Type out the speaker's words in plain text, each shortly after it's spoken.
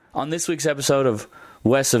On this week's episode of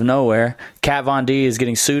West of Nowhere, Kat Von D is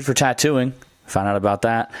getting sued for tattooing. Found out about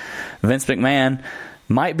that. Vince McMahon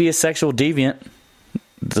might be a sexual deviant.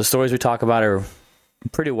 The stories we talk about are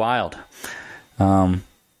pretty wild. Do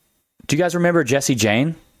you guys remember Jessie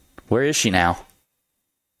Jane? Where is she now?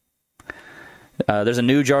 There's a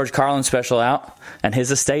new George Carlin special out, and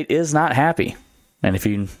his estate is not happy. And if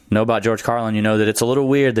you know about George Carlin, you know that it's a little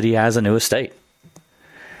weird that he has a new estate.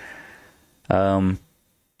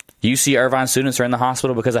 UC Irvine students are in the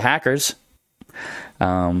hospital because of hackers.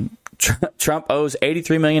 Trump owes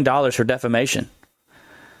 $83 million for defamation.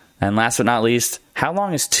 And last but not least, how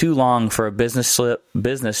long is too long for a business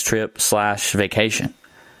trip / vacation?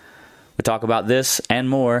 We talk about this and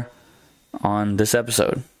more on this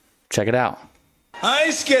episode. Check it out. I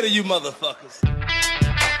ain't scared of you motherfuckers.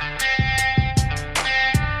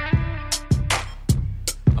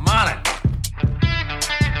 I'm on it.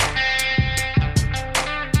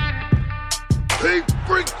 Hey,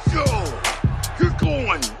 Freak Show! You're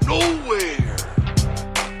going nowhere!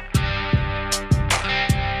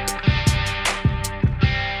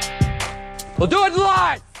 We'll do it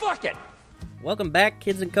live! Fuck it! Welcome back,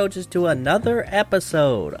 kids and coaches, to another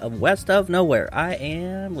episode of West of Nowhere. I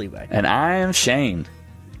am Levi. And I am Shane.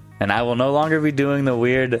 And I will no longer be doing the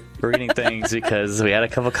weird reading things because we had a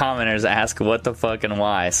couple commenters ask what the fuck and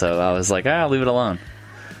why. So I was like, I'll leave it alone.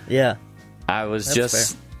 Yeah. I was That's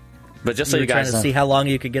just... fair. But just so you guys trying to see how long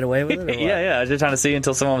you could get away with it? Or what? yeah. I was just trying to see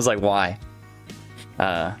until someone was like, why?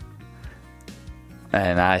 And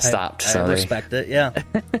I stopped. I respect it, yeah.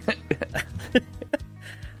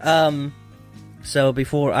 So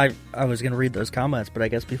before I was going to read those comments, but I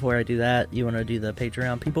guess before I do that, you want to do the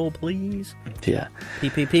Patreon people, please? Yeah.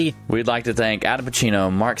 PPP. We'd like to thank Adam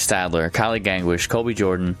Pacino, Mark Stadler, Kylie Gangwish, Colby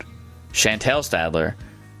Jordan, Chantel Stadler,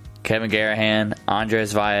 Kevin Garahan,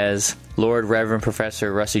 Andres Vaez, Lord Reverend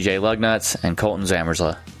Professor Rusty J. Lugnuts, and Colton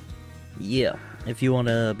Zammersla. Yeah. If you want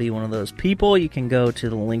to be one of those people, you can go to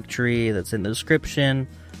the link tree that's in the description,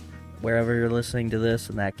 wherever you're listening to this,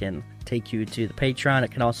 and that can take you to the Patreon.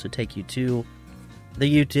 It can also take you to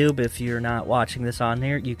the YouTube. If you're not watching this on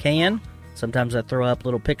here, you can. Sometimes I throw up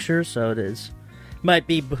little pictures, so might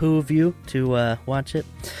behoove you to watch it.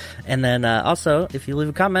 And then also, if you leave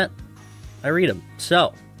a comment, I read them.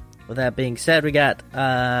 So, with that being said, we got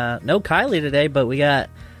no Kylie today, but we got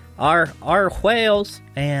our whales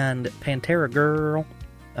and Pantera Girl.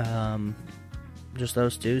 Just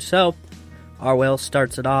those two. So, our whale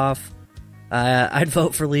starts it off. I'd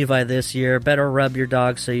vote for Levi this year. Better rub your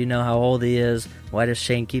dog so you know how old he is. Why does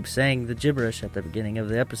Shane keep saying the gibberish at the beginning of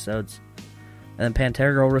the episodes? And then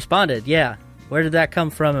Pantera Girl responded, yeah, where did that come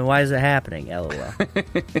from and why is it happening? LOL.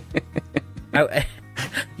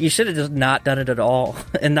 You should have just not done it at all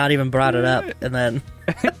and not even brought it up. And then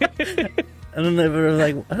they were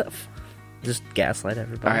like, what? Just gaslight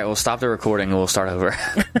everybody. All right, we'll stop the recording and we'll start over.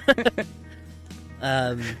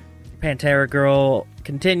 Pantera Girl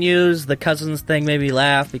continues. The cousins thing made me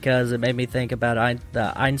laugh because it made me think about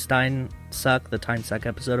the Einstein Suck, the Time Suck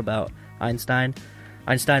episode about Einstein.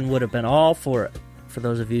 Einstein would have been all for it. For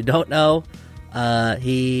those of you who don't know,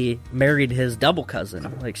 he married his double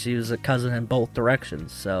cousin. Like, she was a cousin in both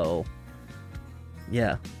directions. So,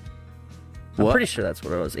 yeah. I'm pretty sure that's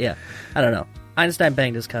what it was. Yeah. I don't know. Einstein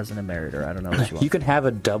banged his cousin and married her. I don't know what you want. You can have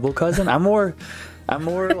a double cousin? I'm more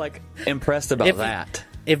like impressed about that.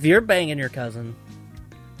 If you're banging your cousin,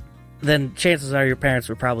 then chances are your parents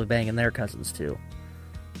were probably banging their cousins too.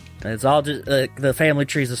 And it's all just the family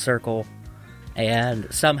tree's a circle,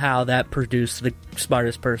 and somehow that produced the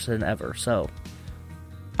smartest person ever. So,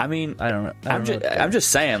 I mean, I don't know. I'm just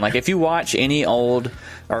saying, like, if you watch any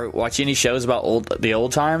shows about the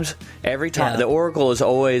old times, every time the Oracle is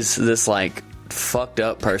always this like fucked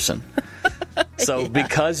up person. So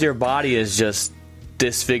because your body is just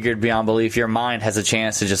disfigured beyond belief, your mind has a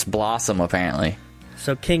chance to just blossom, apparently.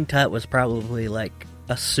 So King Tut was probably like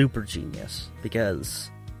a super genius because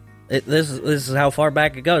this is how far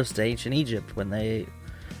back it goes to ancient Egypt when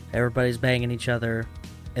everybody's banging each other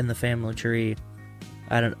in the family tree.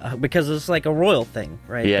 I don't because it's like a royal thing,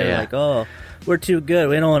 right? Yeah, They're like, oh, we're too good.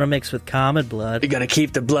 We don't want to mix with common blood. You got to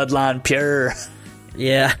keep the bloodline pure.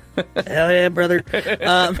 Yeah, hell yeah, brother.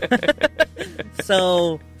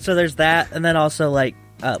 So there's that, and then also like,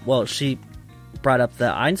 she brought up the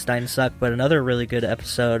Einstein Suck, but another really good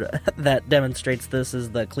episode that demonstrates this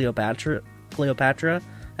is the Cleopatra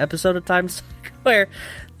episode of Time Suck, where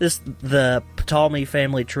the Ptolemy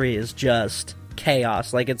family tree is just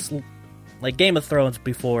chaos. Like, it's like Game of Thrones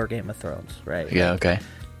before Game of Thrones, right? Yeah, okay.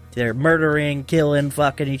 They're murdering, killing,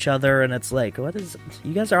 fucking each other, and it's like, what is...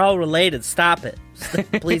 You guys are all related. Stop it.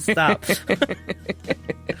 Please stop.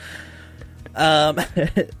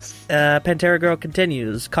 Pantera Girl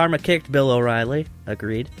continues. Karma kicked Bill O'Reilly.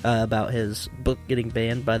 Agreed. About his book getting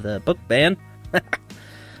banned by the book ban.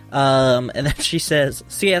 And then she says,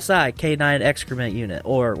 CSI, K9 Excrement Unit,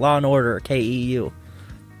 or Law and Order, KEU.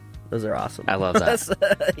 Those are awesome. I love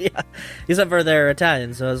that. Yeah. Except for they're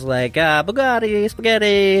Italian, so it's like, Bugatti,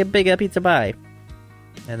 spaghetti, big pizza pie.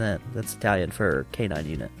 And then that's Italian for K9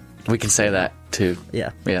 Unit. We can say that, too.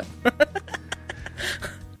 Yeah. Yeah.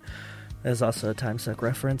 There's also a time suck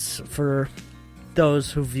reference for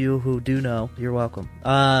those of you who do know. You're welcome.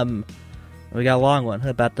 We got a long one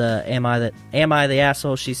about the am I the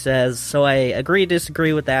asshole? She says, so I agree,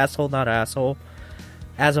 disagree with the asshole, not asshole.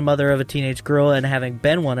 As a mother of a teenage girl and having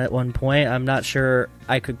been one at one point, I'm not sure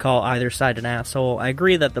I could call either side an asshole. I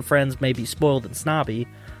agree that the friends may be spoiled and snobby.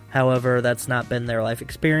 However, that's not been their life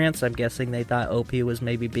experience. I'm guessing they thought OP was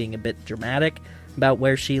maybe being a bit dramatic about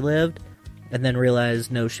where she lived, and then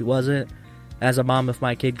realized no, she wasn't. As a mom, if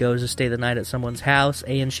my kid goes to stay the night at someone's house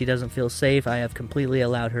and she doesn't feel safe, I have completely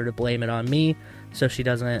allowed her to blame it on me so she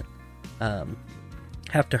doesn't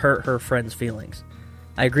have to hurt her friend's feelings.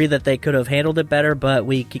 I agree that they could have handled it better, but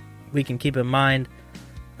we can keep in mind,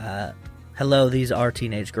 hello, these are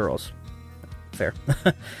teenage girls. Fair.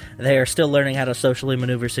 They are still learning how to socially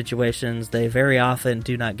maneuver situations. They very often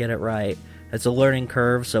do not get it right. It's a learning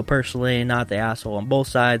curve, so personally, not the asshole on both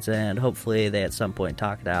sides, and hopefully they at some point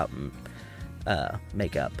talk it out and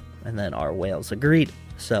make up. And then our whales agreed.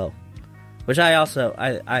 So, which I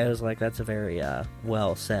was like, that's a very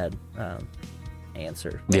well said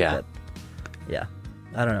answer. Yeah. Yeah.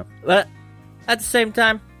 I don't know. But at the same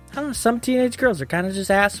time, I don't know, some teenage girls are kind of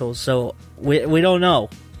just assholes, so we don't know.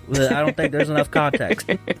 I don't think there's enough context.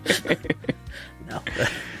 No.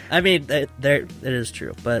 I mean, it is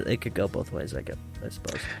true, but it could go both ways, I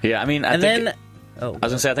suppose. Yeah, I mean, I was going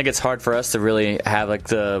to say, I think it's hard for us to really have like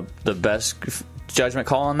the best judgment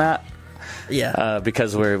call on that. Yeah.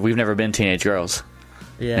 Because we've never been teenage girls.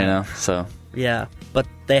 Yeah. You know, so. Yeah, but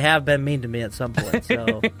they have been mean to me at some point,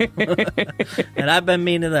 so. And I've been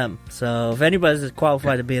mean to them. So if anybody's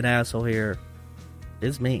qualified to be an asshole here,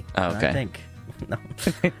 it's me. Oh, okay. I think. No.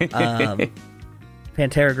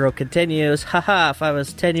 Pantera Girl continues, haha, if I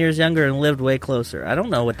was 10 years younger and lived way closer. I don't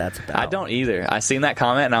know what that's about. I don't either. I seen that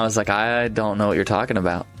comment and I was like, I don't know what you're talking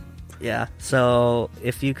about. Yeah, so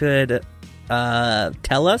if you could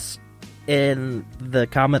tell us in the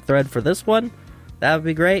comment thread for this one, that would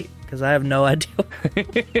be great, because I have no idea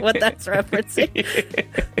what that's referencing.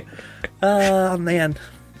 Oh, man.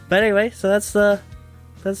 But anyway, so that's the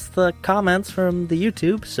comments from the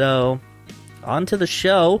YouTube, so on to the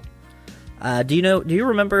show. Do you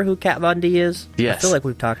remember who Kat Von D is? Yes. I feel like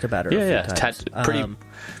we've talked about her a few times.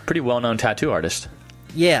 Pretty well-known tattoo artist.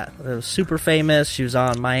 Yeah, super famous. She was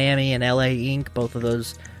on Miami and LA Inc., both of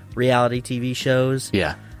those reality TV shows.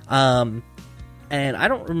 Yeah. And I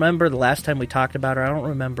don't remember the last time we talked about her. I don't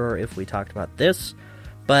remember if we talked about this,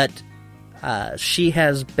 but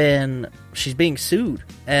she's being sued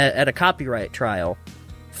at a copyright trial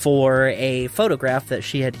for a photograph that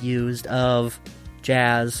she had used of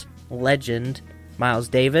jazz legend Miles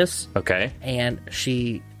Davis. Okay. And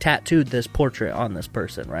she tattooed this portrait on this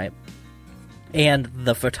person, right? And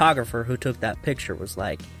the photographer who took that picture was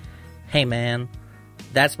like, hey man,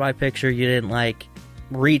 that's my picture. You didn't like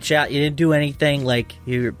reach out, you didn't do anything, like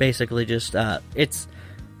you're basically just it's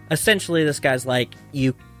essentially, this guy's like,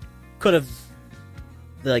 you could have,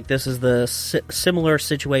 like, this is the similar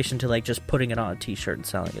situation to like just putting it on a t-shirt and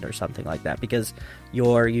selling it or something like that, because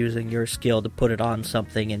you're using your skill to put it on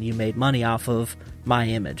something and you made money off of my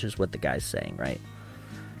image, is what the guy's saying, right?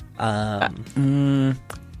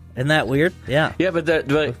 Isn't that weird? Yeah. Yeah, but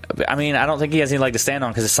I mean, I don't think he has any leg to stand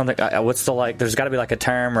on, because it's something. What's the like? There's got to be like a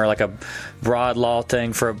term or like a broad law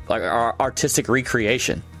thing for like artistic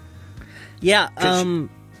recreation. Yeah.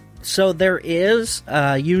 So there is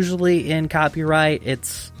usually in copyright,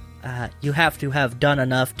 it's you have to have done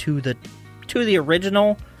enough to the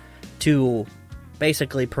original to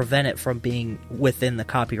basically prevent it from being within the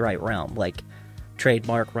copyright realm, like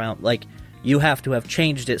trademark realm, like. You have to have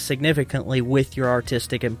changed it significantly with your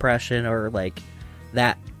artistic impression or, like,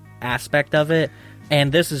 that aspect of it.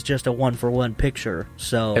 And this is just a one-for-one picture,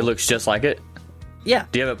 so... It looks just like it? Yeah.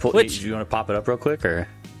 Do you have it? Do you want to pop it up real quick, or...?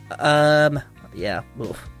 Yeah.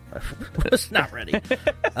 Oof. I was not ready.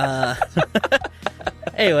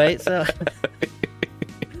 Anyway, so...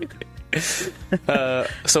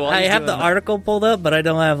 So I have the article pulled up, but I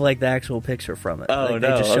don't have, like, the actual picture from it. Oh, like,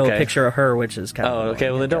 no, they just show okay. a picture of her, which is kind of... Oh, okay,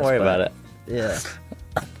 well, then don't worry about it. Yeah.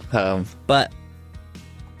 But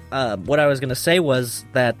what I was going to say was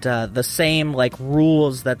that the same like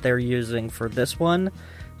rules that they're using for this one,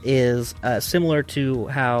 is similar to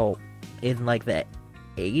how in like the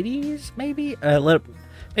 80s, maybe a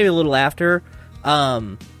little after.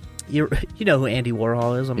 You know who Andy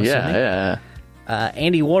Warhol is? I'm assuming. Yeah.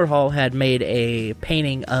 Andy Warhol had made a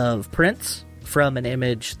painting of Prince from an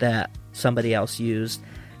image that somebody else used,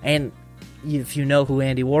 and if you know who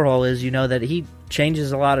Andy Warhol is, you know that he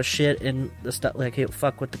changes a lot of shit in the stuff. Like he'll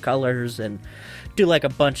fuck with the colors and do like a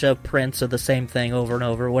bunch of prints of the same thing over and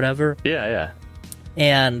over, whatever. Yeah.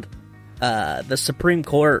 And the Supreme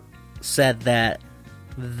Court said that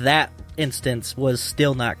instance was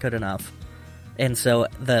still not good enough. And so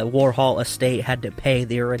the Warhol estate had to pay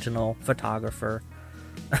the original photographer.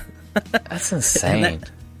 That's insane.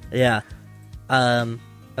 Yeah.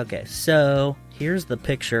 Okay, so here's the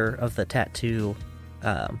picture of the tattoo.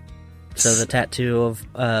 So the tattoo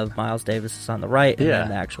of Miles Davis is on the right, and then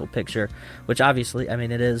the actual picture, which obviously, I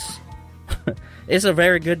mean, it is it's a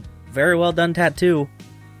very good, very well done tattoo.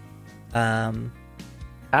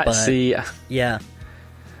 See, yeah.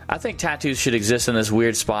 I think tattoos should exist in this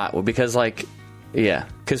weird spot because, like,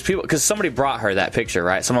 because somebody brought her that picture,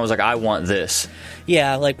 right? Someone was like, "I want this."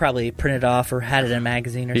 Yeah, like probably printed off or had it in a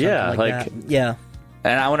magazine or something like that. Yeah.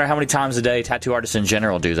 And I wonder how many times a day tattoo artists in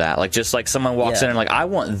general do that. Like, just like someone walks in and like, "I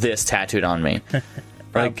want this tattooed on me."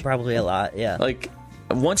 Like, probably a lot. Yeah. Like,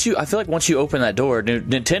 I feel like once you open that door,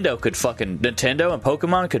 Nintendo and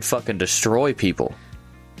Pokemon could fucking destroy people.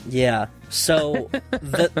 Yeah. So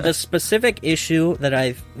the specific issue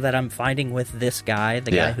that I'm finding with this guy,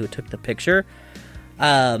 the guy who took the picture,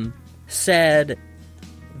 said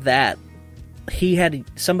that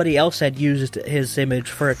somebody else had used his image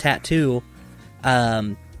for a tattoo,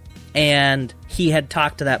 and he had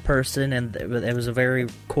talked to that person, and it was a very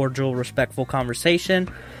cordial, respectful conversation.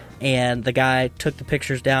 And the guy took the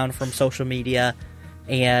pictures down from social media,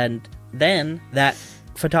 and then that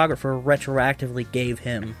photographer retroactively gave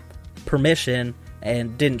him permission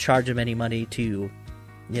and didn't charge him any money to,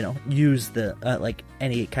 use the like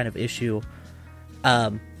any kind of issue.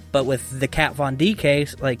 But with the Kat Von D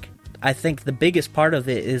case, like, I think the biggest part of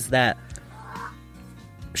it is that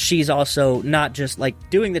she's also not just like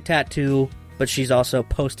doing the tattoo, but she's also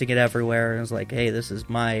posting it everywhere and is like, "Hey, this is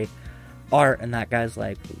my art," and that guy's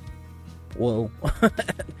like, "Whoa."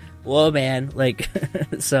 Whoa, man. Like,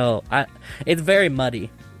 so it's very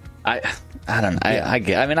muddy. I don't know. I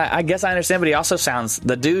guess I understand, but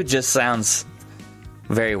the dude just sounds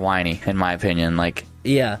very whiny, in my opinion. Like,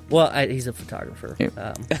 yeah, well, he's a photographer.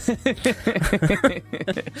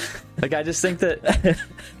 Like, I just think that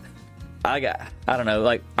I don't know.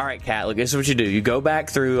 Like, all right, Kat, look, this is what you do. You go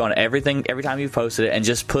back through on everything every time you've posted it, and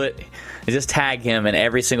just tag him in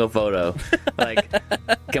every single photo. Like,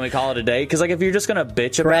 can we call it a day? Because, like, if you're just gonna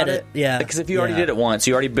bitch about it, yeah. Because if you already did it once,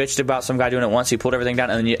 you already bitched about some guy doing it once. You pulled everything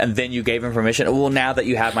down, and then you gave him permission. Well, now that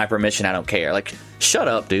you have my permission, I don't care. Like, shut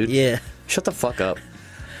up, dude. Yeah, shut the fuck up.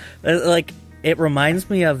 Like, it reminds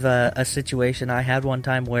me of a situation I had one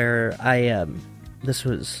time where this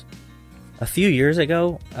was a few years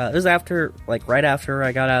ago. It was right after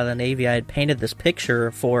I got out of the Navy. I had painted this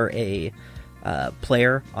picture for a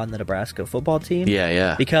player on the Nebraska football team.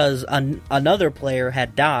 Yeah. Because another player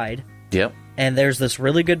had died. Yep. And there's this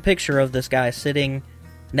really good picture of this guy sitting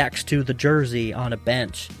next to the jersey on a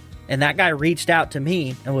bench. And that guy reached out to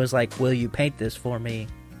me and was like, "Will you paint this for me?"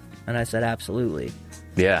 And I said, "Absolutely."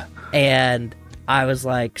 Yeah. And I was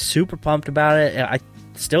like super pumped about it. And I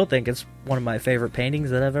still think it's one of my favorite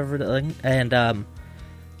paintings that I've ever done. And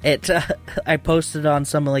I posted on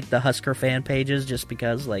some of like the Husker fan pages just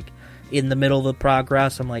because, like, in the middle of the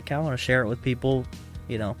progress, I'm like, I want to share it with people,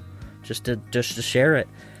 just to share it.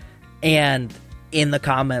 And in the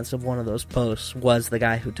comments of one of those posts was the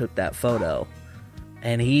guy who took that photo,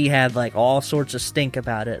 and he had like all sorts of stink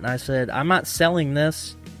about it. And I said, "I'm not selling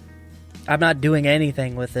this. I'm not doing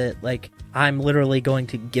anything with it. Like, I'm literally going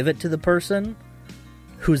to give it to the person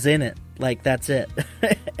who's in it. Like, that's it."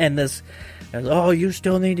 And this, "Oh, you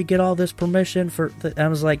still need to get all this permission for." I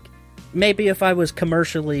was like, maybe if I was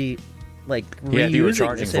commercially, like, reusing you were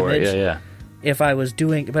charging this for image, it. Yeah. If I was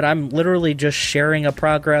doing, but I'm literally just sharing a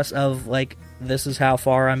progress of, like, this is how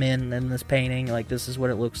far I'm in this painting. Like, this is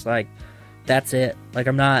what it looks like. That's it. Like,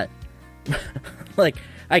 I'm not like,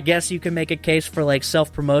 I guess you can make a case for, like,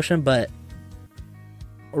 self-promotion, but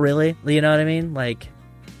really, you know what I mean? Like,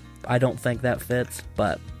 I don't think that fits,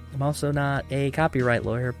 but I'm also not a copyright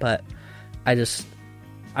lawyer, but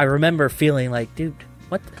I remember feeling like, dude,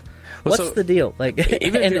 what's the deal? Like,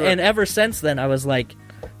 and ever since then, I was like,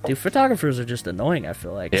 dude, photographers are just annoying, I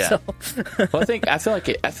feel like. Yeah. So. Well, I feel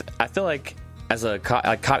like as a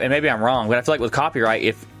and maybe I'm wrong, but I feel like with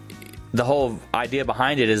copyright, the whole idea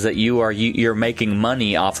behind it is that you're making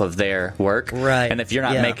money off of their work, right? And if you're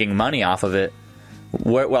not making money off of it,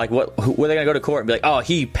 where are they going to go to court and be like, oh,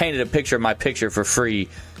 he painted a picture of my picture for free?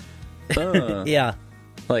 Yeah,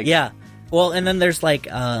 Well, and then there's like,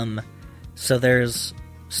 so there's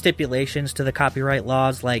stipulations to the copyright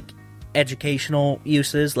laws, like educational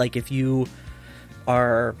uses, like if you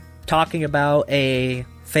are talking about a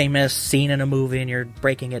famous scene in a movie and you're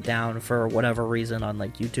breaking it down for whatever reason on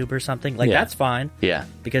like YouTube or something, like that's fine. Yeah.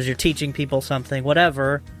 Because you're teaching people something,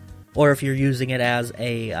 whatever. Or if you're using it as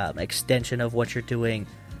a extension of what you're doing.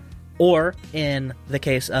 Or in the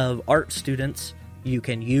case of art students, you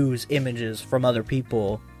can use images from other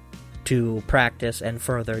people to practice and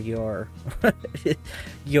further your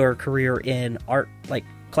your career in art like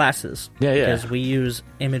classes. Yeah. Because we use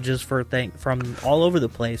images from all over the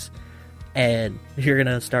place. And you're going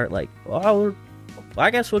to start like, well,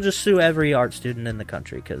 I guess we'll just sue every art student in the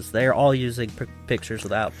country because they're all using pictures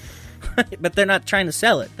without. But they're not trying to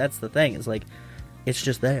sell it. That's the thing. It's like, it's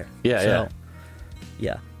just there. Yeah.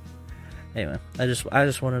 Anyway, I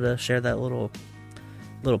just wanted to share that little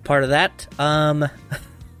part of that.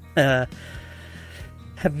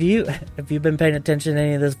 Have you been paying attention to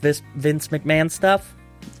any of this Vince McMahon stuff?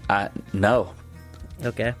 No.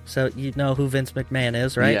 Okay, so you know who Vince McMahon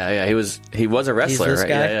is, right? Yeah. He was a wrestler, He's this right?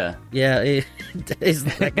 Guy? Yeah. He's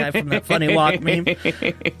that guy from that Funny Walk meme.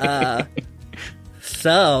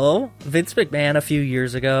 So Vince McMahon, a few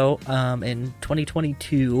years ago, in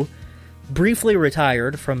 2022, briefly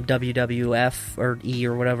retired from WWF or E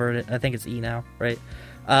or whatever. I think it's E now, right?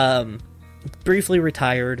 Briefly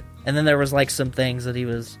retired, and then there was like some things that he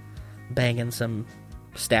was banging some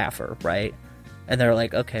staffer, right? And they're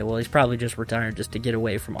like, okay, well, he's probably just retired just to get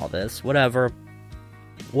away from all this. Whatever.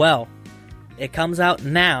 Well, it comes out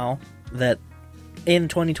now that in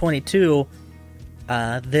 2022,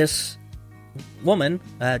 this woman,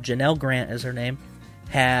 Janelle Grant is her name,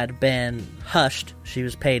 had been hushed. She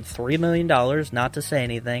was paid $3 million not to say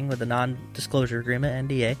anything with a non-disclosure agreement,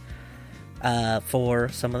 NDA, for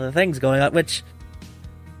some of the things going on, which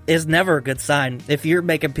is never a good sign. If you're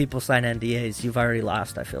making people sign NDAs, you've already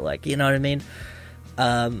lost, I feel like. You know what I mean?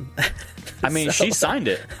 I mean, she signed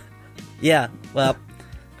it. Yeah, well,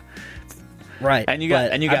 right. And you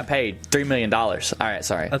got paid $3 million. All right,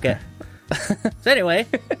 sorry. Okay. So anyway,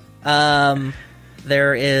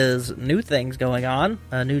 there is new things going on,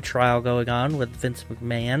 a new trial going on with Vince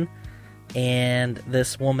McMahon, and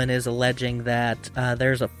this woman is alleging that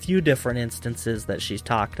there's a few different instances that she's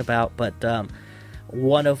talked about, but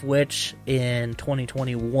one of which in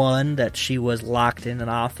 2021 that she was locked in an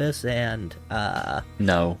office and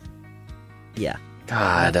no. Yeah.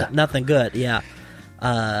 God. Nothing good, yeah.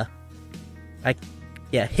 Him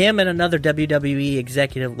and another WWE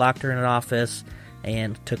executive locked her in an office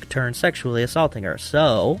and took turns sexually assaulting her.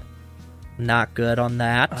 So, not good on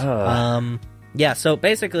that. So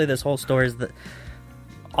basically this whole story is that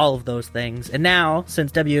all of those things. And now,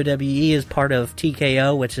 since WWE is part of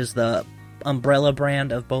TKO, which is the umbrella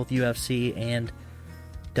brand of both UFC and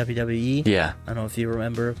WWE. Yeah. I don't know if you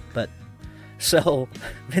remember, but so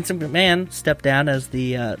Vince McMahon stepped down as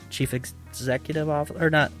the chief executive officer, or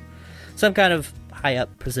not, some kind of high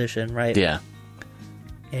up position, right? Yeah.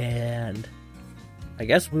 And I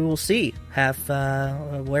guess we will see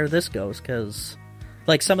where this goes, because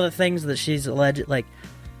like some of the things that she's alleged, like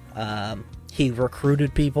he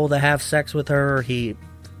recruited people to have sex with her, he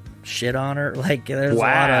shit on her, like there's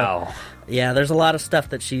there's a lot of stuff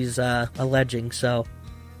that she's alleging, so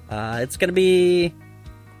it's gonna be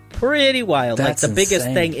pretty wild. That's like the biggest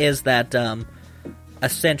insane. thing is that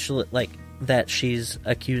essentially like that she's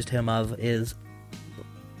accused him of is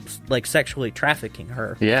like sexually trafficking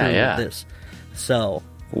her through this. So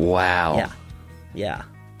wow. Yeah.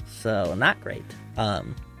 So not great. But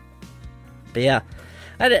yeah.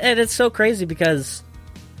 And it's so crazy because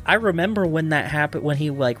I remember when that happened, when he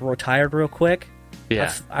like retired real quick.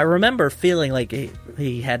 Yeah. I remember feeling like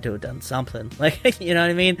he had to have done something. Like, you know what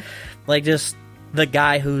I mean? Like just the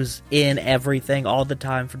guy who's in everything all the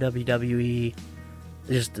time for WWE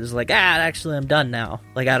just is like, actually I'm done now.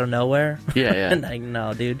 Like out of nowhere. Yeah. And like,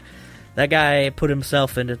 no, dude. That guy put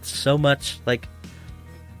himself into so much, like,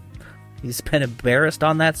 he's been embarrassed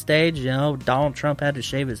on that stage. You know, Donald Trump had to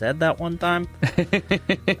shave his head that one time.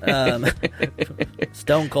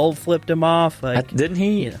 Stone Cold flipped him off. Like, didn't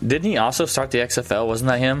he also start the XFL? Wasn't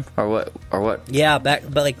that him or what? Yeah,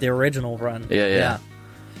 but like the original run. Yeah.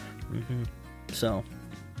 Mm-hmm. So,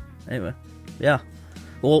 anyway, yeah,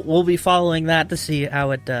 we'll be following that to see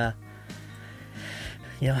how it, how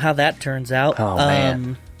that turns out. Oh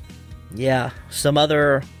man. Yeah, some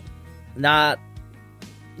other not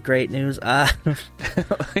great news.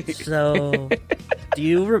 So, do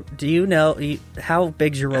you know how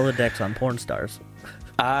big's your Rolodex on porn stars?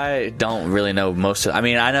 I don't really know most of. I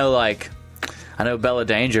mean, I know Bella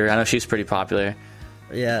Danger. I know she's pretty popular.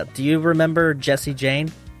 Yeah. Do you remember Jessie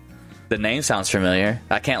Jane? The name sounds familiar.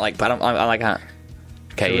 I can't like. I like.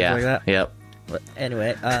 Okay. Yeah. Like that? Yep.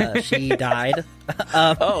 Anyway, she died.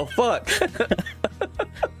 Oh fuck.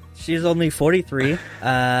 She's only 43.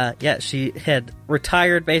 Yeah, she had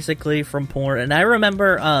retired basically from porn. And I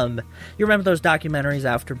remember, you remember those documentaries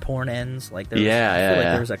after porn ends? Like, there was, I feel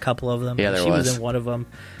like there was a couple of them. Yeah, there she was in one of them.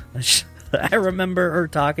 I remember her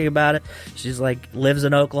talking about it. She's like, lives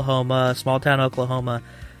in Oklahoma, small town Oklahoma.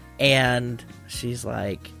 And she's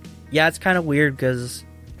like, yeah, it's kind of weird because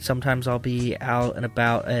sometimes I'll be out and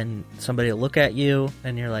about and somebody will look at you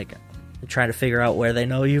and you're like, trying to figure out where they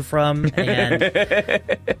know you from, and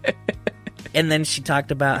and then she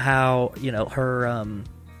talked about how, you know, her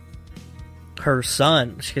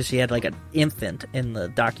son, because she had like an infant in the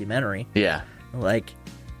documentary. Yeah. Like,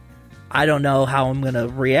 I don't know how I'm gonna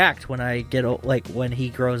react when I get like when he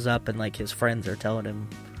grows up and like his friends are telling him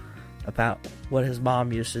about what his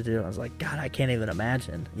mom used to do. I was like, God, I can't even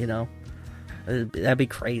imagine. You know. That'd be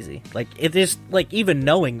crazy. Like, it is like even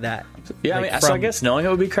knowing that. Yeah, like, I mean, so I guess knowing it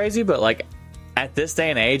would be crazy, but like at this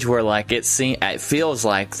day and age, where like it feels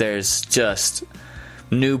like there's just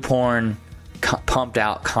new porn pumped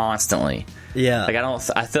out constantly. Yeah, like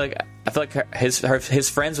I feel like his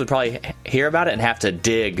friends would probably hear about it and have to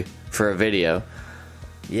dig for a video.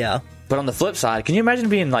 Yeah, but on the flip side, can you imagine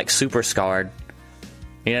being like super scarred?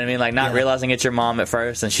 You know what I mean? Like not realizing it's your mom at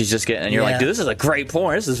first, and she's just getting, and you're like, dude, this is a great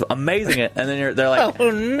porn. This is amazing. And then they're like,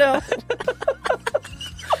 oh no.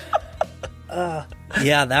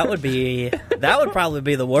 Yeah, that would probably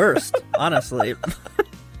be the worst, honestly.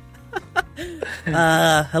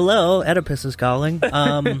 Hello, Oedipus is calling.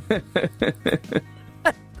 Oh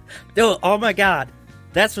my God.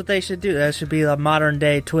 That's what they should do. That should be a modern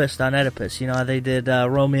day twist on Oedipus. You know how they did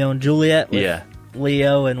Romeo and Juliet with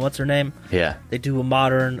Leo and what's her name? Yeah. They do a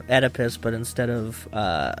modern Oedipus, but instead of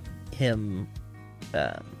him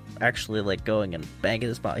actually like going and banging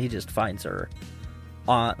his mom, he just finds her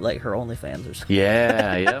on like her OnlyFans or something.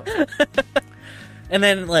 Yeah, yep. And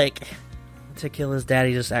then like to kill his dad,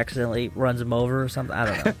 he just accidentally runs him over or something.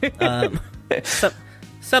 I don't know.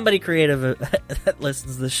 Somebody creative that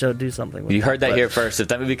listens to the show, do something with You heard that here first. If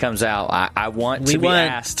that movie comes out, I want to be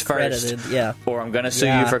asked first, or I'm going to sue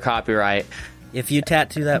you for copyright. If you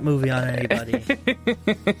tattoo that movie on anybody,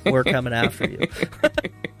 we're coming after you.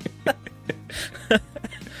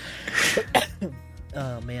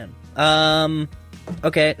 Oh, man.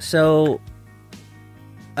 Okay, so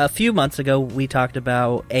a few months ago, we talked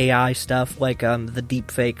about AI stuff, like the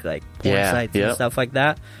deep fake, like porn sites and stuff like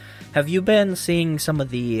that. Have you been seeing some of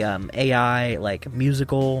the AI, like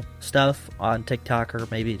musical stuff on TikTok or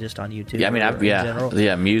maybe just on YouTube? Yeah, I mean, in general?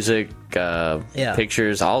 Music,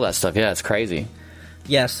 pictures, all that stuff. Yeah, it's crazy.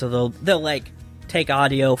 Yeah, so they'll like take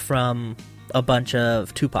audio from a bunch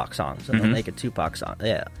of Tupac songs and they'll make a Tupac song.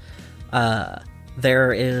 Yeah,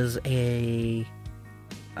 there is a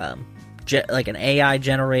like an AI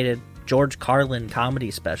generated George Carlin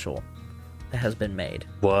comedy special that has been made.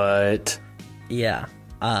 What? Yeah.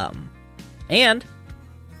 And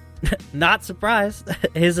not surprised,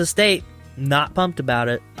 his estate not pumped about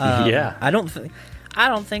it. Yeah. I don't think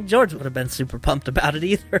George would have been super pumped about it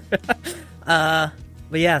either.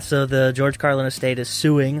 But yeah, so the George Carlin estate is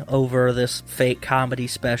suing over this fake comedy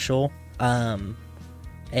special. And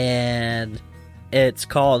it's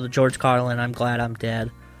called George Carlin, I'm Glad I'm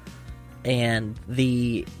Dead. And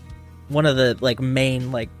one of the like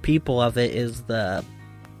main like people of it is the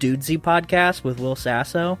Dudesy podcast with Will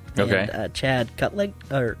Sasso and Chad Cutler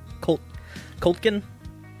or Coltkin.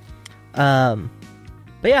 But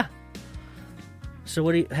yeah. So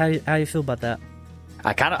how do you feel about that?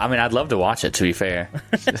 I'd love to watch it, to be fair.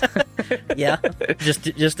 Yeah,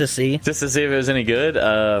 just to see, if it was any good.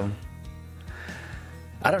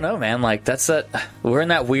 I don't know, man. Like we're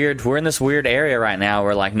in this weird area right now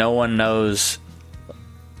where like no one knows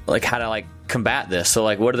like how to like combat this. So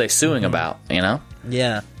like, what are they suing about? You know?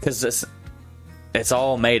 Yeah, because it's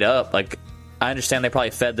all made up. Like, I understand they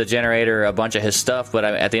probably fed the generator a bunch of his stuff, but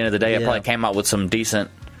at the end of the day, it probably came out with some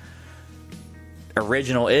decent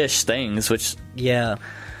original-ish things, which so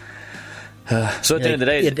at the end of the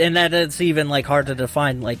day, and that's even like hard to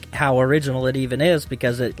define like how original it even is,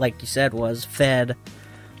 because it, like you said, was fed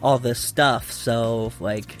all this stuff. So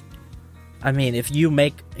like, I mean, if you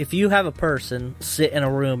have a person sit in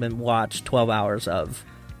a room and watch 12 hours of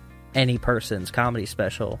any person's comedy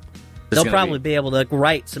special, they'll probably be able to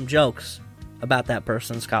write some jokes about that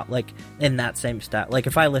person's like in that same style. Like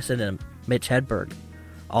if I listen to Mitch Hedberg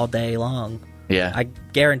all day long, Yeah. I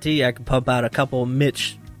guarantee I could pump out a couple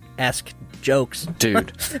Mitch-esque jokes.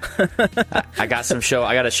 Dude, I got a show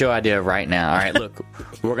idea right now. All right, look,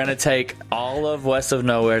 we're going to take all of West of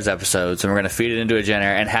Nowhere's episodes and we're going to feed it into a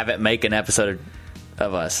generator and have it make an episode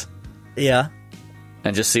of us. Yeah.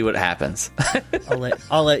 And just see what happens.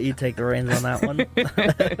 I'll let you take the reins on that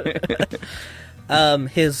one.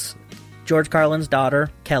 His George Carlin's daughter,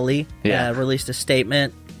 Kelly, released a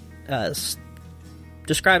statement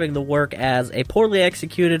describing the work as a poorly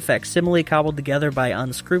executed facsimile cobbled together by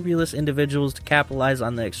unscrupulous individuals to capitalize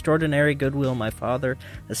on the extraordinary goodwill my father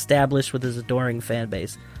established with his adoring fan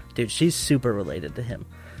base. Dude, she's super related to him.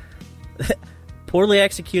 Poorly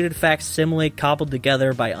executed facsimile cobbled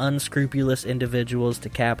together by unscrupulous individuals to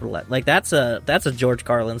capitalize. Like that's a George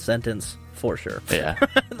Carlin sentence for sure. Yeah.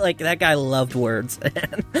 Like that guy loved words.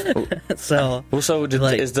 So is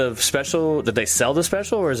the special? Did they sell the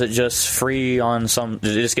special, or is it just free on some?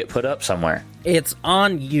 Did it just get put up somewhere? It's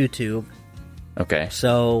on YouTube. Okay.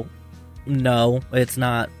 So no, it's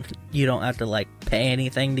not. You don't have to like pay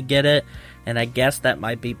anything to get it, and I guess that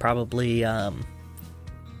might be probably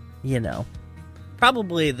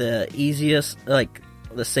probably the easiest, like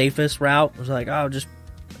the safest route. It was like,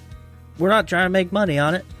 we're not trying to make money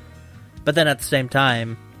on it. But then at the same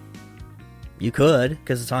time, you could,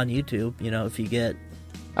 because it's on YouTube. If you get,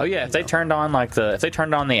 if they turned on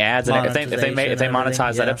the ads and if they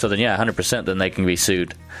monetize that episode, then 100%, then they can be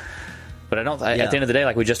sued. But I don't. At the end of the day,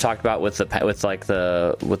 like we just talked about with the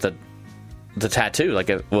tattoo,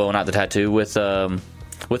 not the tattoo, with how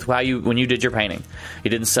when you did your painting,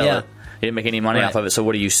 you didn't sell it. You didn't make any money off of it, so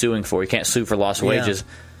what are you suing for? You can't sue for lost wages.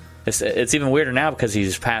 It's even weirder now because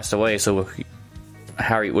he's passed away, so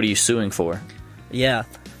what are you suing for? Yeah.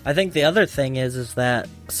 I think the other thing is that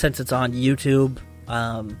since it's on YouTube,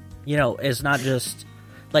 it's not just,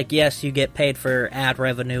 like, yes, you get paid for ad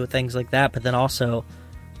revenue, things like that, but then also,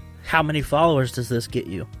 how many followers does this get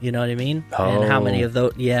you? You know what I mean? Oh. And how many of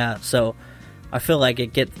those, so I feel like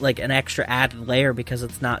it gets, like, an extra added layer because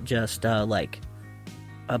it's not just, like,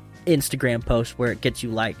 a Instagram post where it gets you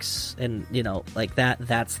likes and like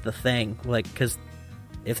that's the thing, like, because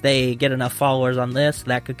if they get enough followers on this,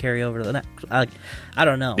 that could carry over to the next. I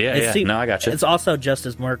don't know. No, I got you. It's also just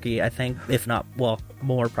as murky, I think, if not,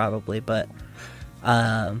 more probably. But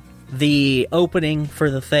the opening for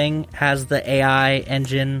the thing has the AI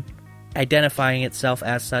engine identifying itself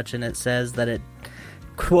as such, and it says that it,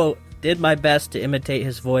 quote, did my best to imitate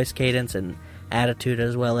his voice cadence and attitude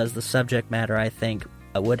as well as the subject matter I think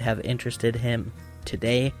would have interested him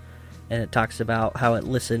today. And it talks about how it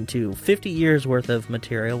listened to 50 years worth of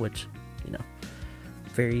material, which,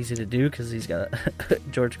 very easy to do because he's got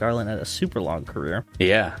George Carlin had a super long career.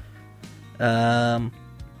 Yeah.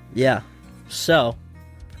 Yeah. So,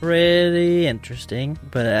 pretty interesting,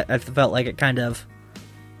 but I felt like it kind of,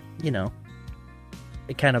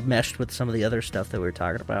 it kind of meshed with some of the other stuff that we were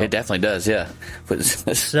talking about. It definitely does, yeah.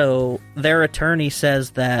 So their attorney says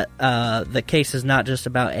that the case is not just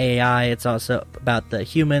about AI, it's also about the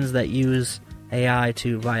humans that use AI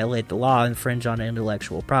to violate the law, infringe on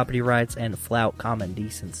intellectual property rights, and flout common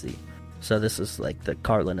decency. So this is like the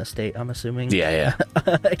Carlin estate, I'm assuming. Yeah.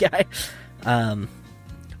 Guy.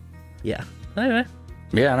 Yeah. Anyway.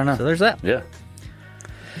 Yeah, I don't know. So there's that. Yeah.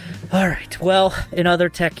 All right. Well, in other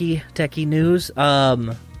techie news,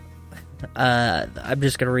 I'm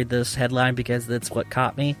just going to read this headline because that's what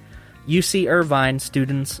caught me. UC Irvine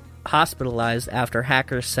students hospitalized after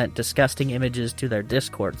hackers sent disgusting images to their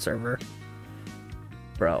Discord server.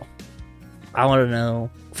 Bro, I want to know.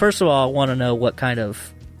 First of all, I want to know what kind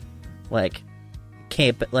of what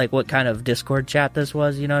kind of Discord chat this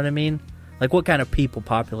was. You know what I mean? Like, what kind of people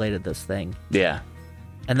populated this thing? Yeah.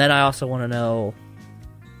 And then I also want to know,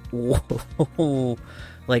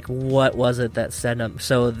 like, what was it that sent them?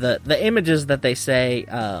 So the images that they say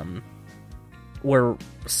were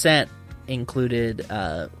sent included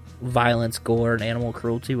violence, gore, and animal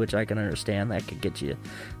cruelty, which I can understand. That could get you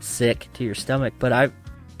sick to your stomach. But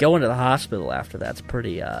going to the hospital after that's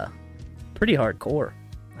pretty hardcore.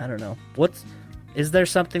 I don't know. Is there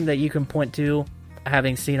something that you can point to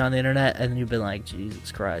having seen on the internet and you've been like,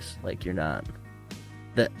 Jesus Christ, like you're not...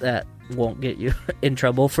 That won't get you in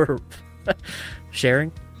trouble for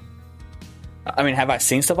sharing? I mean, have I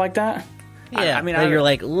seen stuff like that? Yeah. I mean, you're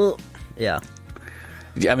like, yeah.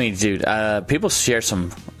 I mean, dude, people share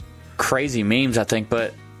some crazy memes, I think,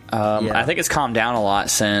 but I think it's calmed down a lot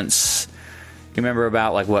since... You remember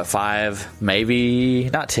about, 5, maybe,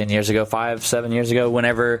 not 10 years ago, 5, 7 years ago,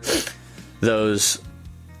 whenever those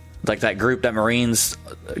like that group, that Marines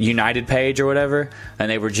United page or whatever,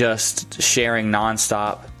 and they were just sharing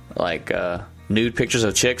nonstop like nude pictures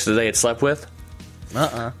of chicks that they had slept with.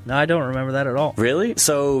 No, I don't remember that at all. Really?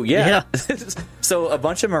 So yeah. So a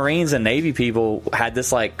bunch of Marines and Navy people had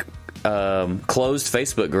this like closed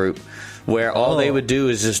Facebook group where all they would do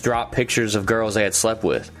is just drop pictures of girls they had slept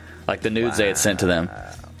with, like the nudes they had sent to them.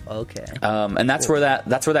 Okay. And that's where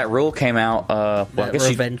that rule came out. Well, I guess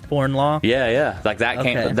revenge porn law. Yeah. Like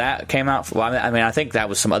that came out. Well, I mean, I think that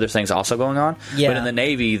was some other things also going on. Yeah. But in the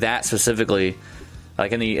Navy, that specifically,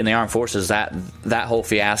 like in the armed forces, that whole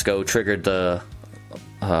fiasco triggered the.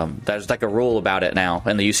 There's like a rule about it now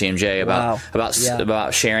in the UCMJ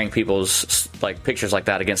about sharing people's like pictures like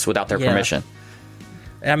that without their permission.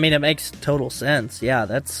 I mean, it makes total sense. Yeah,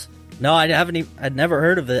 I'd never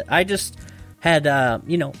heard of it. I just had,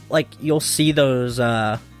 like you'll see those,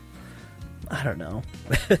 I don't know,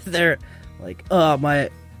 they're like, oh,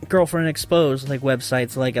 my girlfriend exposed, like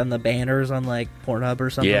websites, like on the banners on like Pornhub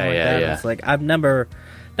or something like that. Yeah. It's like, I've never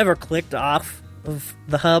clicked off of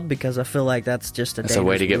the hub because I feel like that's just a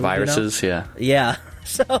way to get move, viruses. Yeah.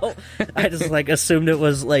 So I just like assumed it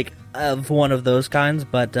was like of one of those kinds,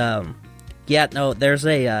 but yeah, no, there's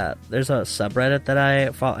a subreddit that I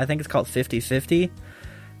follow. I think it's called 50/50,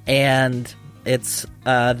 and it's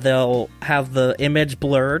they'll have the image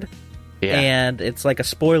blurred, and it's like a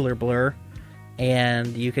spoiler blur,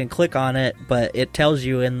 and you can click on it, but it tells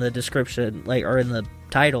you in the description, like, or in the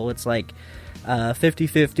title, it's like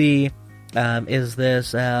 50/50 is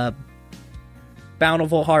this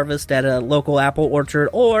bountiful harvest at a local apple orchard,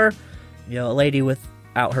 or a lady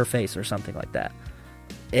without her face or something like that.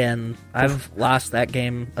 And I've lost that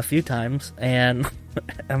game a few times, and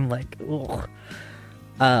I'm like, ugh.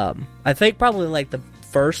 I think probably like the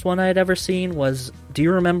first one I had ever seen was, do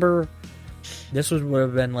you remember, would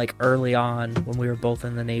have been like early on when we were both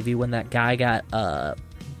in the Navy, when that guy got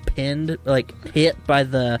pinned, like hit by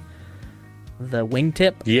the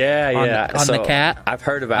wingtip. On the cat. I've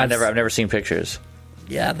heard about it. I've never seen pictures.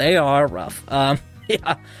 Yeah, they are rough.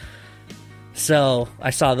 Yeah. So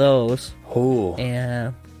I saw those. Ooh.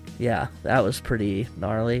 And yeah, that was pretty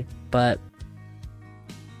gnarly. But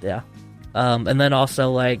yeah. And then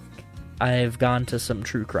also, like, I've gone to some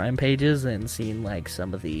true crime pages and seen like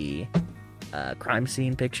some of the crime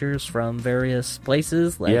scene pictures from various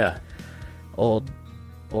places, like old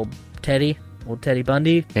Teddy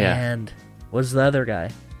Bundy, and what's the other guy?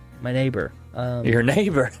 My neighbor. Your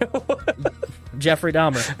neighbor. Jeffrey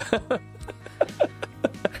Dahmer.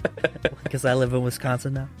 Because I live in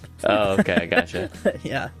Wisconsin now. Oh, okay, I gotcha.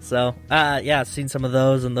 Yeah, so, I've seen some of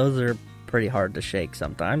those, and those are pretty hard to shake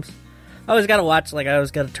sometimes. I always gotta watch, like, I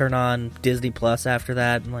always gotta turn on Disney Plus after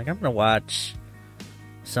that, and, like, I'm gonna watch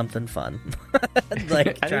something fun.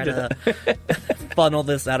 Like, try to funnel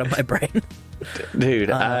this out of my brain.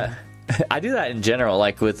 Dude, I do that in general,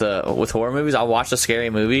 like, with horror movies. I'll watch a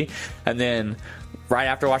scary movie, and then right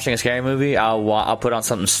after watching a scary movie, I'll put on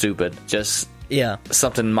something stupid. Just... Yeah.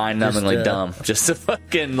 Something mind-numbingly dumb. Just to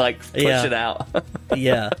fucking, like, push it out.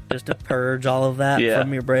 Yeah. Just to purge all of that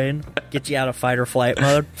from your brain. Get you out of fight or flight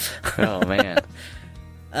mode. Oh, man.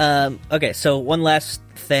 Okay, so one last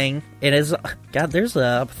thing. It is... God, there's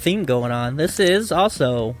a theme going on. This is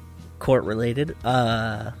also court-related.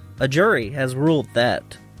 A jury has ruled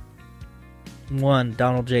that 1.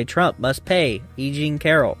 Donald J. Trump must pay E. Jean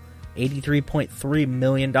Carroll $83.3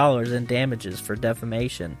 million in damages for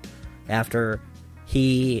defamation after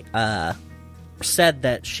he said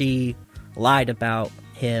that she lied about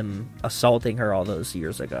him assaulting her all those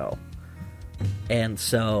years ago. And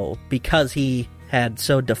so, because he had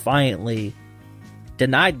so defiantly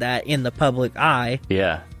denied that in the public eye,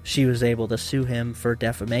 she was able to sue him for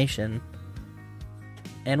defamation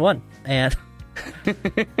and won. And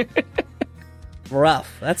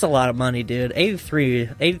rough. That's a lot of money, dude. 83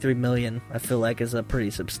 million, I feel like, is a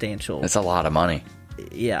pretty substantial... That's a lot of money.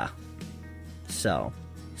 Yeah. So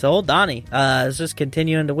old Donnie is just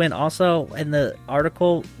continuing to win. Also, in the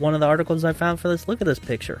article, one of the articles I found for this, look at this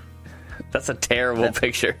picture. That's a terrible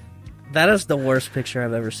picture. That is the worst picture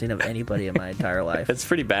I've ever seen of anybody in my entire life. It's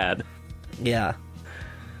pretty bad. Yeah.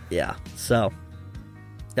 So,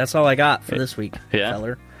 that's all I got for this week,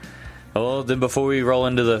 feller. Well, then before we roll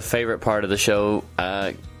into the favorite part of the show,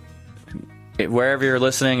 wherever you're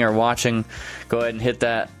listening or watching, go ahead and hit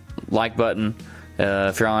that like button.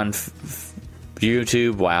 If you're on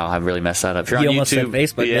YouTube, wow, I really messed that up. If you're on almost YouTube,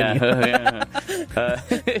 said Facebook,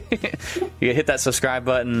 you hit that subscribe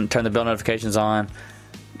button, turn the bell notifications on.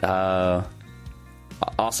 Also,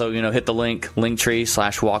 hit the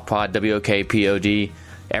linktree/walkpod, WOKPOD.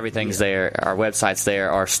 Everything's there. Our website's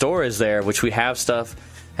there. Our store is there, which we have stuff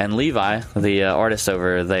And Levi, the artist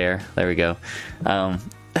over there we go.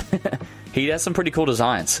 He has some pretty cool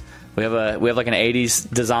designs. We have like an 80s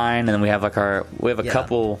design, and then we have a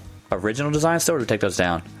couple original designs still, or do we take those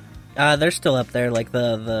down? They're still up there, like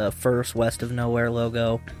the first West of Nowhere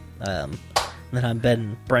logo. Then I've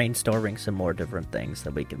been brainstorming some more different things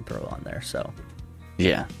that we can throw on there, so.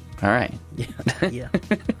 Yeah. All right. Yeah.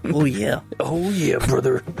 Oh, yeah. Oh, yeah,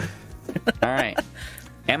 brother. All right.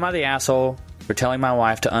 Am I the asshole for telling my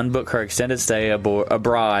wife to unbook her extended stay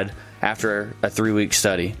abroad after a 3-week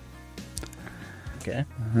study? Okay.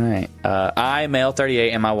 All right. I, male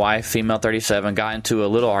 38, and my wife, female 37, got into a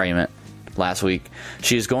little argument last week.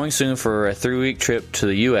 She is going soon for a 3-week trip to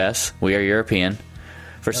the U.S. We are European.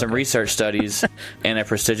 For some research studies in a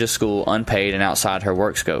prestigious school, unpaid and outside her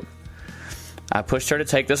work scope. I pushed her to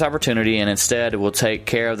take this opportunity and instead will take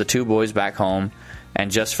care of the 2 boys back home.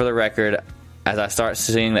 And just for the record, as I start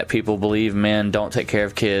seeing that people believe men don't take care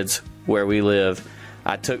of kids where we live,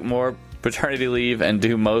 I took more paternity leave and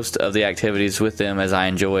do most of the activities with them as I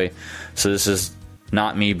enjoy. So this is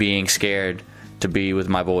not me being scared to be with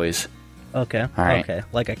my boys. Okay. All right. Okay.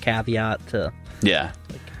 Like a caveat to... Yeah.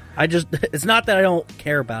 It's not that I don't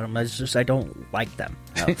care about them, it's just I don't like them.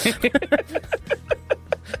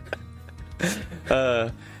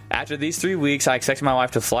 No. After these 3 weeks, I expected my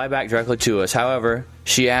wife to fly back directly to us. However,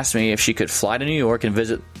 she asked me if she could fly to New York and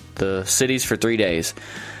visit the cities for 3 days.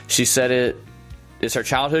 She said it is her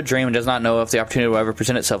childhood dream and does not know if the opportunity will ever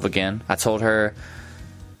present itself again. I told her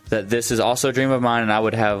that this is also a dream of mine and I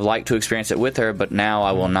would have liked to experience it with her, but now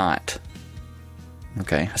I will not.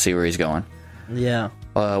 Okay, I see where he's going. Yeah.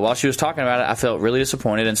 While she was talking about it, I felt really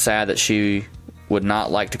disappointed and sad that she would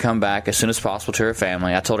not like to come back as soon as possible to her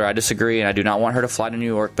family. I told her I disagree and I do not want her to fly to New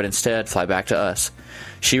York, but instead fly back to us.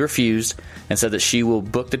 She refused and said that she will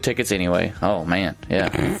book the tickets anyway. Oh, man. Yeah,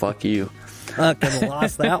 fuck you. I could have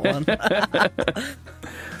lost that one.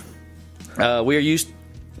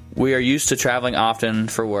 We are used to traveling often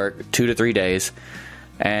for work, 2 to 3 days,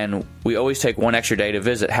 and we always take one extra day to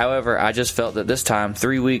visit. However, I just felt that this time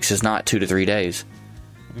 3 weeks is not 2 to 3 days.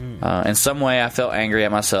 In some way, I felt angry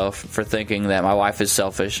at myself for thinking that my wife is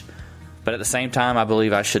selfish, but at the same time, I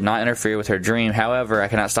believe I should not interfere with her dream. However, I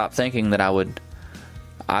cannot stop thinking that I would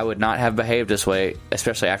not have behaved this way,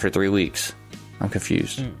 especially after 3 weeks. I'm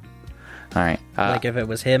confused. All right. Like if it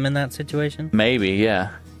was him in that situation? Maybe,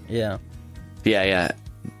 yeah. Yeah. Yeah.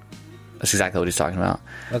 That's exactly what he's talking about.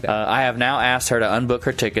 Okay. I have now asked her to unbook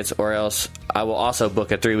her tickets, or else I will also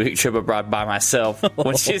book a 3-week trip abroad by myself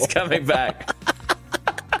when she's coming back.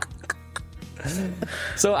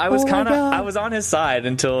 So I was I was on his side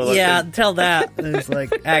until... until that. It's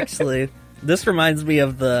like, actually, this reminds me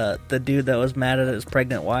of the dude that was mad at his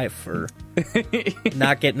pregnant wife for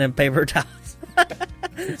not getting him paper towels.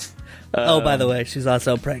 By the way, she's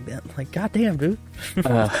also pregnant. Like, goddamn, dude.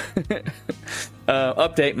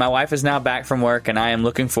 Update, my wife is now back from work, and I am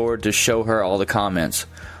looking forward to show her all the comments.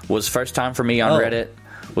 Was first time for me on Reddit.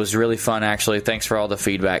 Was really fun, actually. Thanks for all the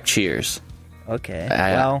feedback. Cheers. Okay.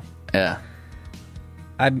 Well... Yeah.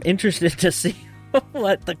 I'm interested to see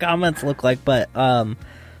what the comments look like, but, I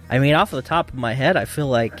mean, off the top of my head, I feel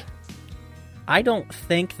like I don't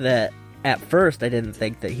think that, at first, I didn't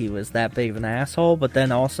think that he was that big of an asshole, but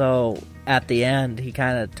then also, at the end, he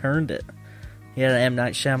kind of turned it. He had an M.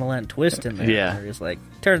 Night Shyamalan twist in there. Yeah. Where he's like,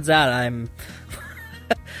 turns out I'm...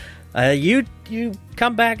 you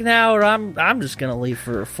come back now, or I'm just gonna leave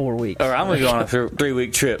for 4 weeks. Or I'm gonna go on a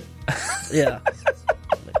 3-week trip. Yeah.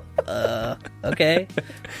 Okay.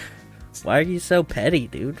 Why are you so petty,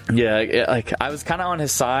 dude? Yeah, like, I was kind of on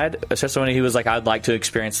his side, especially when he was like, I'd like to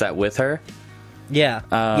experience that with her. Yeah.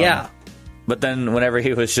 Yeah. But then whenever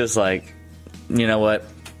he was just like, you know what,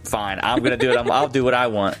 fine, I'm going to do it. I'll do what I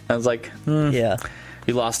want. I was like, yeah.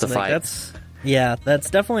 You lost the fight. That's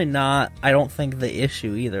definitely not, I don't think, the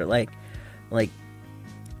issue either.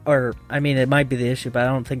 Or, I mean, it might be the issue, but I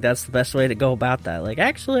don't think that's the best way to go about that. Like,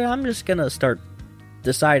 actually, I'm just going to start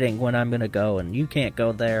deciding when I'm going to go, and you can't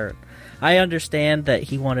go there. I understand that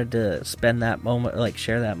he wanted to spend that moment, like,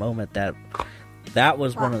 share that moment. That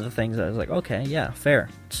was one of the things I was like, okay, yeah, fair,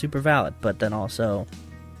 super valid. But then also,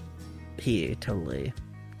 he totally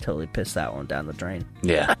pissed that one down the drain.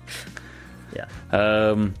 Yeah. Yeah.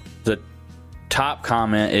 The top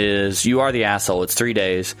comment is, you are the asshole. It's 3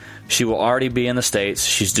 days. She will already be in the States.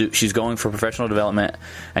 She's going for professional development,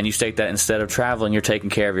 and you state that instead of traveling, you're taking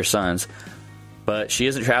care of your sons. But she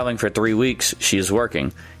isn't traveling for 3 weeks. She is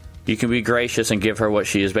working. You can be gracious and give her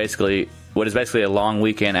what is basically a long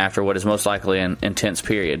weekend after what is most likely an intense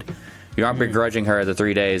period. You aren't begrudging her the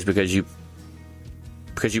 3 days because you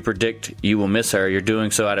predict you will miss her. You're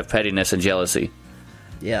doing so out of pettiness and jealousy.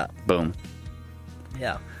 Yeah. Boom.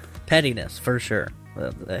 Yeah. Pettiness, for sure.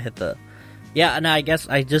 Hit the... Yeah, and I guess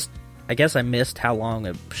I missed how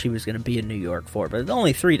long she was going to be in New York for, but it's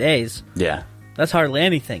only 3 days. Yeah. That's hardly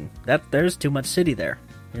anything. There's too much city there,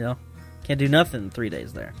 you know? Can't do nothing in 3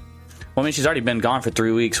 days there. Well, I mean, she's already been gone for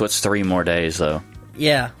 3 weeks. What's 3 more days, though?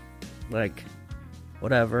 Yeah. Like,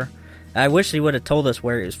 whatever. I wish he would have told us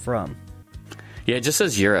where he was from. Yeah, it just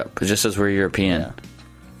says Europe. It just says we're European.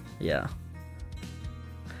 Yeah.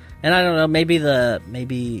 And I don't know, maybe it's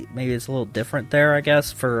a little different there, I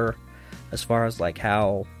guess, for as far as like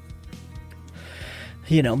how,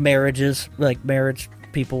 you know, married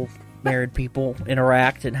people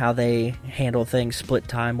interact and how they handle things, split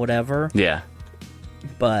time, whatever. Yeah.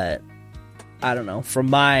 But I don't know, from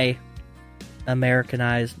my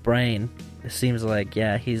Americanized brain, it seems like,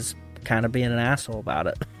 yeah, he's kind of being an asshole about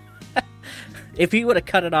it. If he would have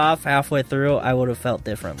cut it off halfway through, I would have felt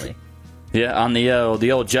differently. Yeah, on the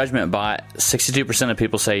old judgment bot, 62% of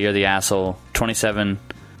people say you're the asshole, 27%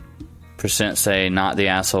 say not the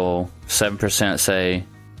asshole, 7% say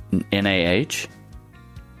NAH,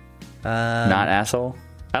 not asshole.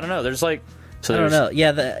 I don't know. There's like, so I don't know.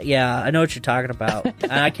 Yeah, I know what you're talking about.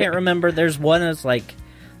 And I can't remember. There's one that's like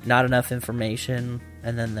not enough information,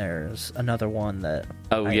 and then there's another one that.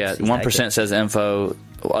 Oh yeah, 1% says info.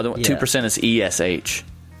 2% is ESH.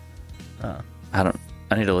 I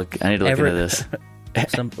need to look into this.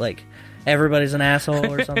 Some like everybody's an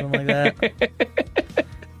asshole or something like that.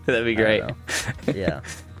 That'd be great. Yeah.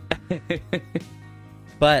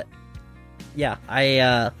 But yeah,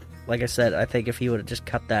 like I said, I think if he would have just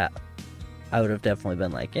cut that, I would have definitely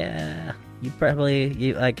been like, yeah, you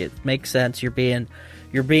like it makes sense. You're being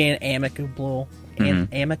amicable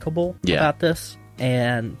about this,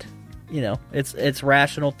 and you know, it's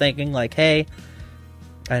rational thinking. Like, hey,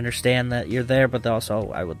 I understand that you're there, but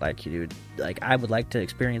also I would like to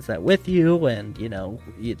experience that with you, and you know,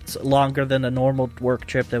 it's longer than a normal work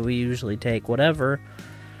trip that we usually take, whatever.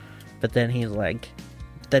 But then he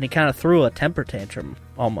kind of threw a temper tantrum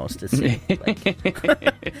almost. It seemed like.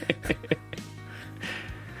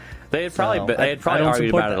 They had probably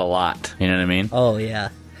argued about it a lot. You know what I mean? Oh yeah,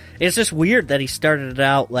 it's just weird that he started it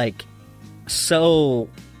out like so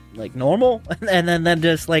like normal, and then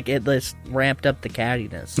just like it just ramped up the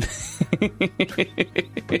cattiness.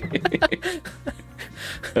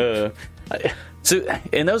 So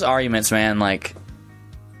in those arguments, man, like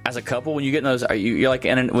as a couple, when you get in those, you're like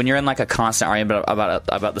when you're in like a constant argument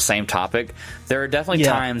about the same topic, there are definitely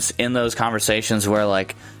times in those conversations where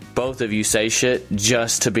like both of you say shit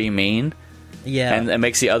just to be mean. Yeah. And it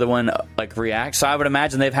makes the other one like react. So I would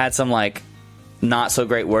imagine they've had some like not so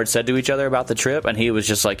great words said to each other about the trip, and he was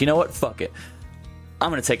just like, you know what, fuck it, I'm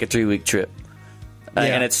gonna take a 3-week trip.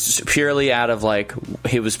 And it's purely out of like,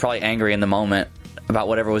 he was probably angry in the moment about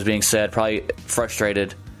whatever was being said, probably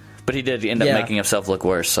frustrated, but he did end up making himself look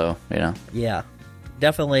worse. So you know,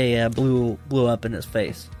 definitely blew up in his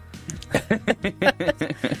face.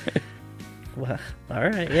 Well, all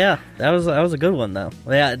right, that was a good one though.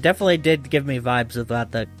 Yeah, it definitely did give me vibes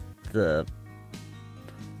about the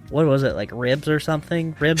what was it, like ribs or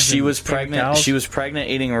something? Ribs. She was pregnant. Cows? She was pregnant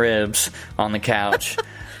eating ribs on the couch.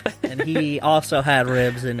 And he also had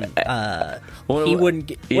ribs, and he wouldn't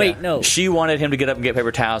get... Wait, no. She wanted him to get up and get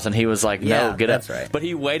paper towels, and he was like, no, get up. That's right. But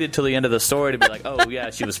he waited till the end of the story to be like, oh, yeah,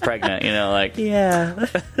 she was pregnant, you know, like... Yeah.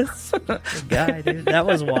 Guy, dude. That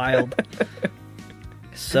was wild.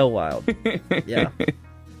 So wild. Yeah.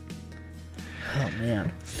 Oh,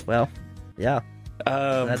 man. Well, yeah.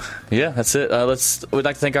 That's it. We'd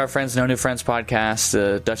like to thank our friends, No New Friends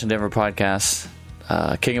podcast, Dutch and Denver podcast,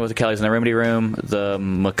 Kicking with the Kellys in the Remedy Room, the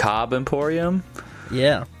Macabre Emporium,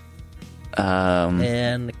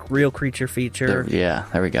 and Real Creature Feature.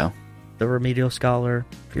 There we go. The Remedial Scholar,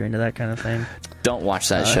 if you're into that kind of thing. Don't watch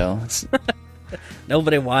that show.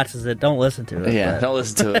 Nobody watches it. Don't listen to it. Yeah, don't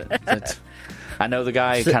listen to it. I know the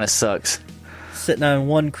guy kind of sucks. Sitting on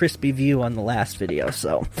one crispy view on the last video,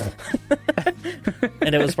 so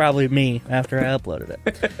and it was probably me after I uploaded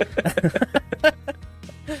it.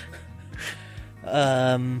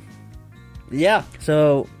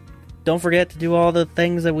 So don't forget to do all the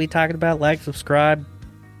things that we talked about. Like, subscribe,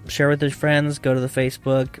 share with your friends, go to the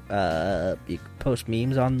Facebook. You can post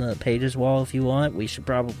memes on the page as well if you want. We should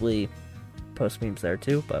probably post memes there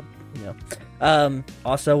too, but you know.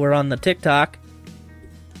 Also, we're on the TikTok.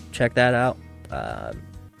 Check that out. I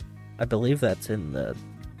believe that's in the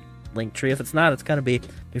link tree. If it's not, it's going to be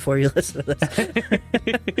before you listen to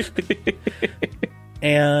this.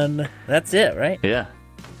 And that's it, right? Yeah.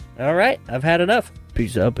 All right. I've had enough.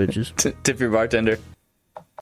 Peace out, bitches. Tip your bartender.